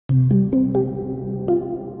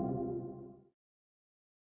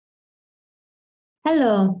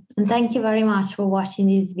Hello, and thank you very much for watching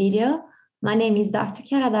this video. My name is Dr.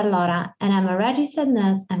 Chiara Dall'Ora, and I'm a registered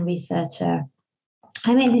nurse and researcher.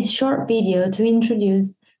 I made this short video to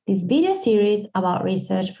introduce this video series about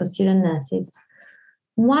research for student nurses.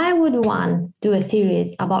 Why would one do a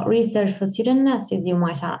series about research for student nurses, you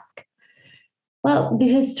might ask? Well,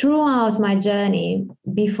 because throughout my journey,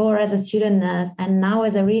 before as a student nurse and now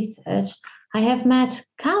as a researcher, I have met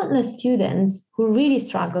countless students who really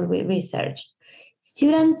struggle with research.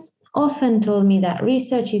 Students often told me that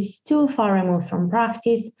research is too far removed from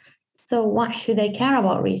practice, so why should they care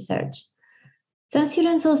about research? Some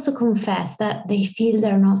students also confess that they feel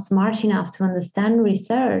they're not smart enough to understand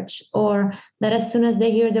research, or that as soon as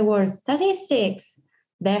they hear the word statistics,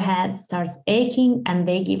 their head starts aching and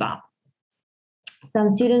they give up. Some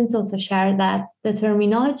students also share that the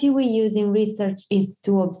terminology we use in research is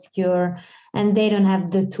too obscure and they don't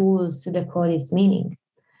have the tools to decode its meaning.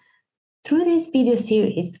 Through this video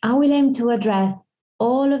series, I will aim to address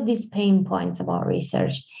all of these pain points about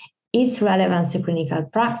research, its relevance to clinical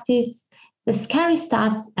practice, the scary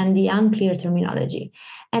stats, and the unclear terminology.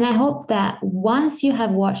 And I hope that once you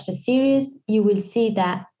have watched the series, you will see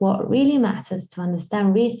that what really matters to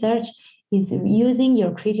understand research is using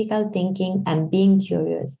your critical thinking and being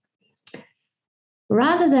curious.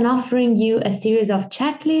 Rather than offering you a series of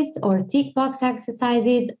checklists or tick box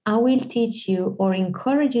exercises, I will teach you or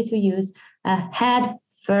encourage you to use a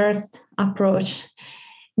head-first approach,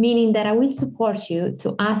 meaning that I will support you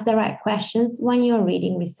to ask the right questions when you're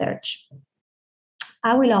reading research.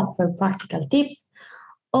 I will offer practical tips,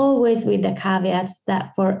 always with the caveat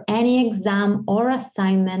that for any exam or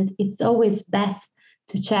assignment, it's always best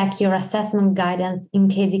to check your assessment guidance in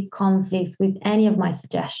case it conflicts with any of my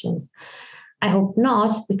suggestions. I hope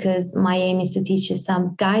not, because my aim is to teach you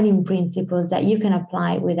some guiding principles that you can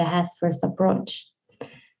apply with a head-first approach.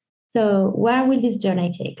 So where will this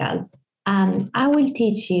journey take us? I will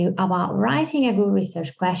teach you about writing a good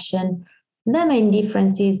research question, the main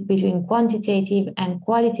differences between quantitative and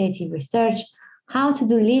qualitative research, how to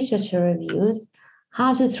do literature reviews,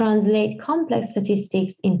 how to translate complex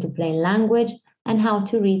statistics into plain language, and how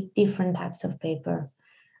to read different types of paper.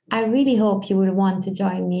 I really hope you will want to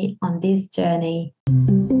join me on this journey.